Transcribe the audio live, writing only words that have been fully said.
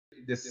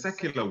the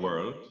secular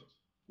world,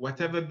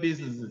 whatever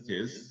business it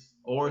is,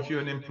 or if you're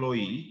an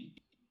employee,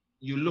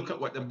 you look at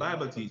what the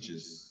Bible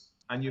teaches,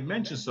 and you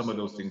mentioned some of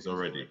those things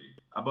already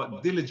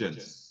about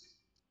diligence,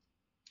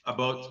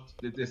 about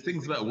the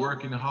things about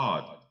working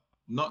hard,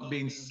 not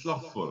being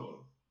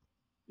slothful.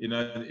 You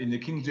know, in the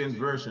King James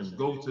Version,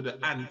 go to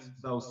the ant,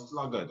 thou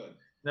sluggard.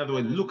 In other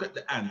words, look at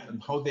the ant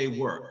and how they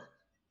work.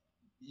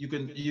 You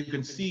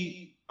can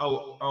see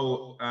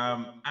how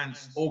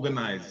ants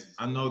organize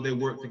and how they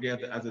work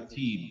together as a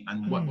team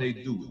and what they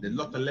do. There's a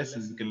lot of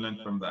lessons we can learn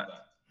from that.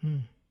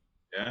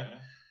 Yeah.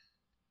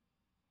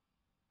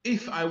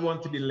 If I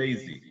want to be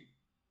lazy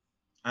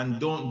and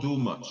don't do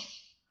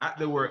much at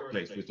the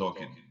workplace, we're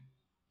talking,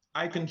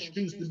 I can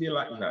choose to be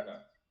like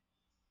that.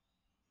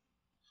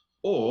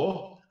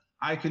 Or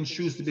I can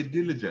choose to be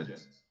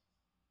diligent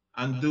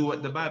and do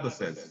what the Bible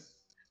says.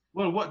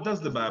 Well, what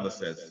does the Bible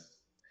says?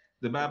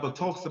 The Bible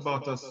talks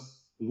about us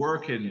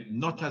working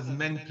not as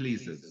men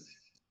pleasers.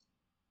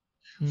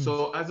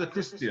 So as a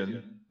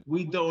Christian,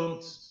 we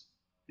don't,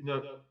 you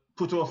know,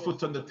 put our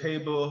foot on the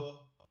table,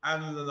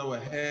 hands on our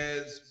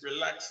heads,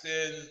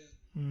 relaxing,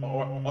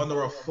 or on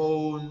our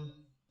phone,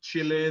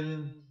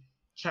 chilling,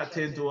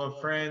 chatting to our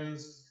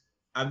friends,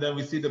 and then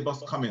we see the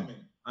boss coming,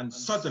 and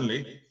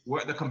suddenly we're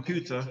at the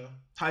computer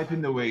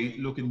typing away,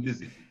 looking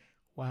busy.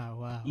 Wow,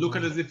 wow,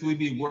 Looking wow. as if we've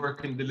been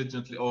working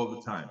diligently all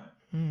the time.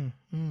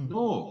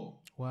 No,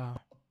 Wow.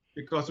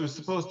 because we're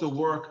supposed to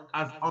work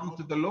as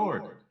unto the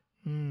Lord.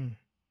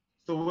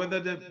 So whether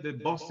the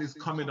boss is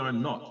coming or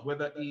not,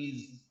 whether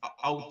he's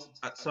out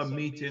at some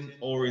meeting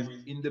or is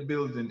in the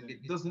building,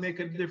 it doesn't make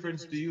a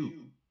difference to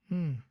you.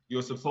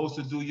 You're supposed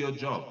to do your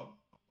job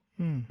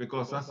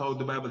because that's how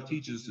the Bible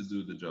teaches to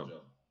do the job.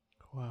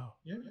 Wow.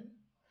 Yeah.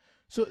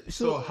 So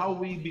So how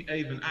we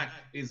behave and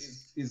act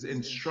is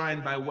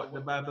enshrined by what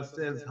the Bible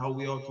says how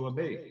we ought to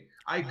obey.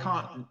 I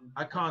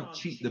can't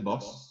cheat the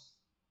boss.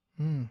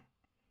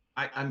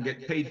 And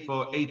get paid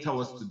for 8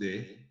 hours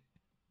today,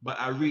 but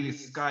I really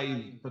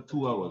skived for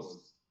 2 hours.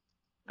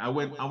 I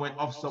went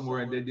off somewhere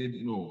and they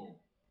didn't know.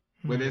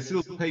 But they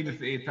still pay me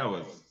for 8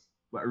 hours,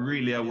 but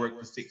really I work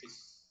for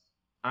 6.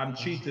 I'm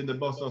cheating the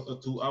boss out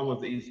of 2 hours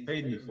that he's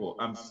paid me for.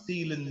 I'm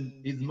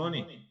stealing his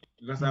money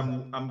because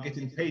I'm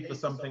getting paid for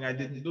something I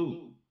didn't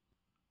do.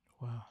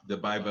 wow. The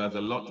Bible has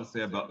a lot to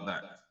say about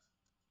that.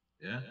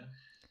 Yeah.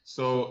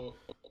 So,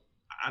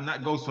 and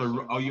that goes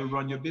for how you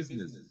run your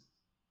business.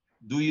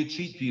 Do you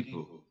cheat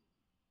people?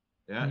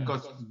 Yeah,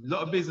 because a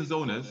lot of business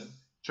owners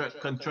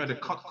can try to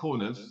cut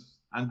corners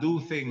and do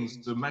things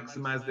to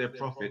maximize their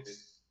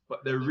profits,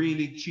 but they're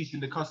really cheating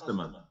the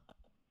customer.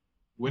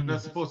 We're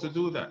not supposed to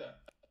do that.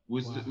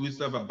 We used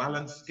to have a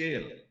balanced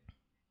scale,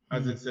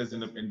 as it says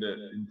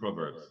in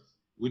Proverbs.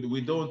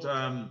 We don't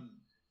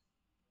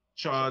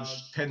charge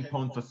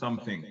 £10 for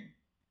something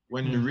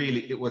when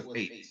really it was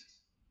 8,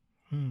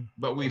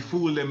 but we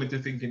fool them into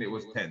thinking it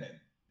was 10.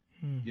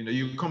 You know,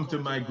 you come to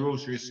my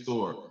grocery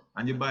store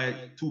and you buy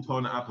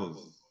 £2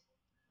 apples,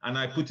 and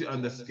I put it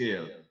on the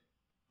scale,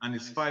 and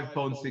it's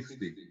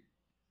 £5.60.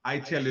 I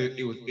tell you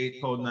it was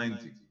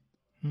 £8.90.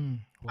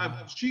 I've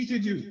Wow.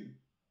 cheated you,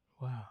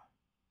 Wow.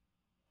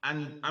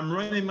 and I'm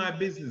running my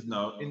business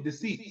now in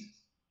deceit.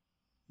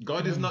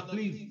 God is not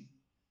pleased,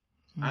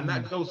 and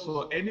that goes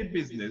for any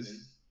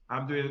business.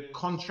 I'm doing a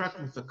contract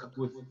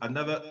with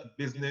another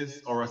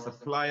business or a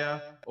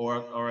supplier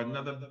or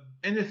another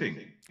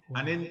anything,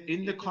 and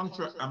in the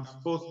contract I'm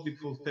supposed to be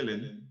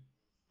fulfilling,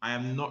 I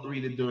am not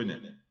really doing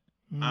it.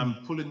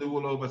 I'm pulling the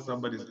wool over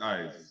somebody's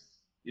eyes.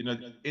 You know,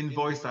 the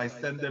invoice I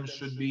send them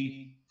should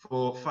be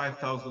for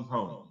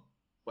 £5,000,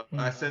 but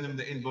I send them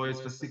the invoice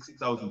for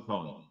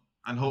 £6,000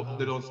 and hope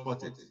they don't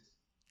spot it.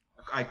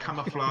 I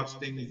camouflage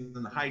things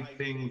and hide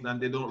things, and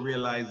they don't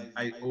realize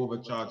I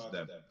overcharge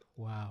them.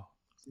 Wow.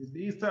 See,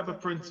 these type of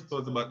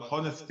principles about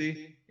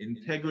honesty,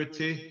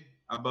 integrity,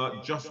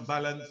 about just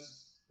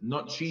balance,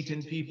 not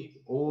cheating people,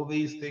 all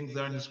these things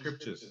are in the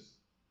scriptures.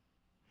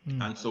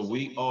 And so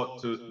we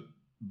ought to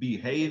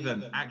behave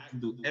and act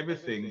and do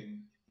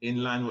everything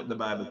in line with the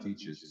Bible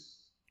teaches.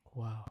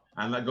 Wow.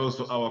 And that goes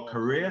for our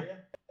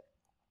career,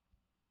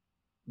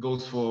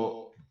 goes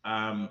for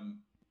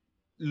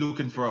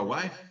looking for a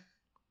wife,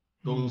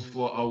 goes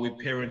for how we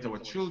parent our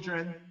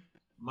children.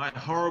 My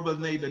horrible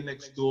neighbor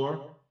next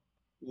door,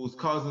 who's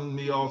causing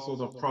me all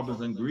sorts of problems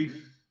and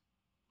grief,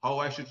 how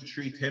I should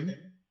treat him.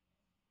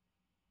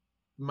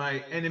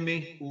 My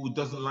enemy who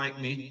doesn't like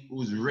me,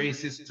 who's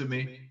racist to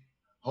me,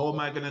 how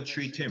am I going to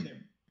treat him?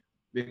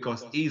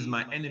 Because he's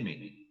my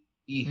enemy.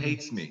 He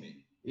hates me.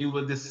 He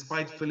will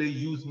despitefully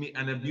use me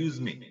and abuse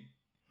me.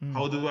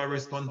 How do I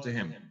respond to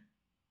him?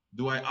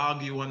 Do I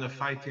argue, want to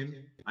fight him?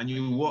 And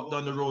you walk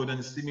down the road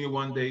and see me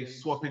one day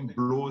swapping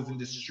blows in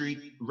the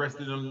street,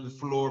 wrestling on the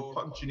floor,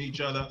 punching each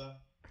other.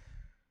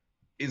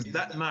 Is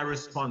that my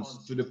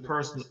response to the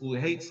person who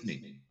hates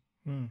me?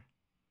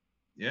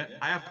 Yeah,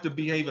 I have to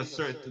behave a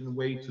certain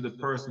way to the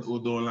person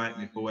who don't like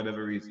me for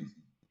whatever reason.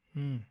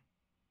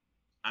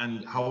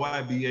 And how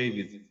I behave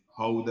is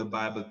how the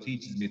Bible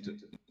teaches me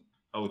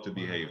how to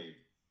behave.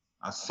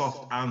 A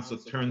soft answer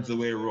turns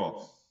away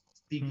wrath.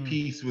 Seek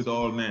peace with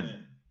all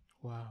men,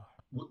 Wow.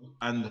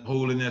 and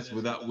holiness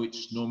without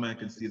which no man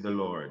can see the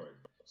Lord.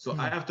 So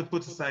I have to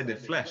put aside the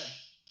flesh,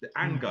 the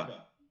anger,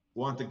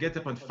 want to get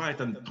up and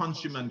fight and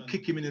punch him and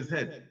kick him in his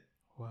head.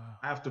 Wow.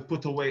 I have to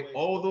put away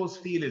all those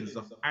feelings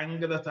of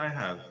anger that I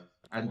have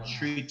and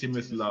treat him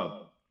with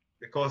love,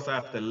 because I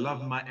have to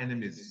love my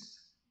enemies.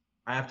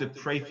 I have to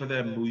pray for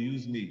them who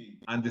use me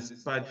and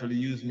despitefully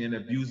use me and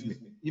abuse me.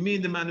 You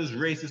mean the man who's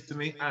racist to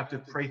me? I have to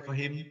pray for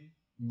him.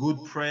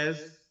 Good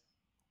prayers.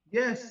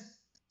 Yes.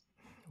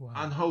 Wow.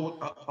 And how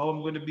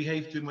I'm going to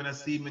behave to him when I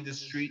see him in the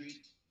street?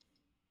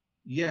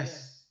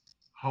 Yes.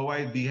 How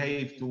I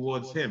behave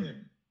towards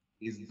him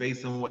is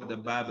based on what the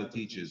Bible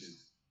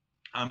teaches.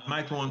 I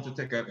might want to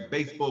take a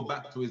baseball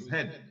bat to his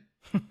head,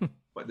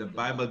 but the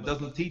Bible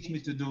doesn't teach me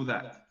to do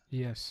that.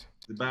 Yes.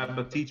 The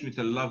Bible teaches me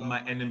to love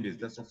my enemies.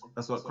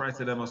 That's what Christ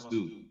said I must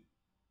do.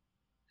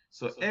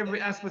 So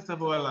every aspect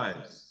of our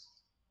lives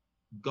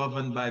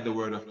governed by the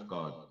word of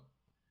God.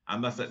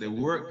 And that's at the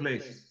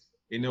workplace,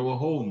 in our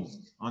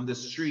homes, on the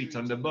street,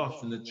 on the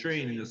bus, in the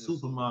train, in the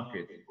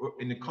supermarket, or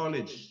in the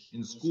college,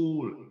 in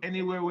school,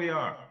 anywhere we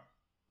are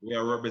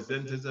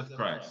representatives of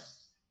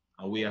Christ.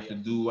 And we have to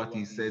do what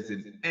he says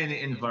in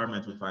any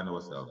environment we find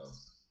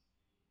ourselves.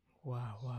 Wow. Wow.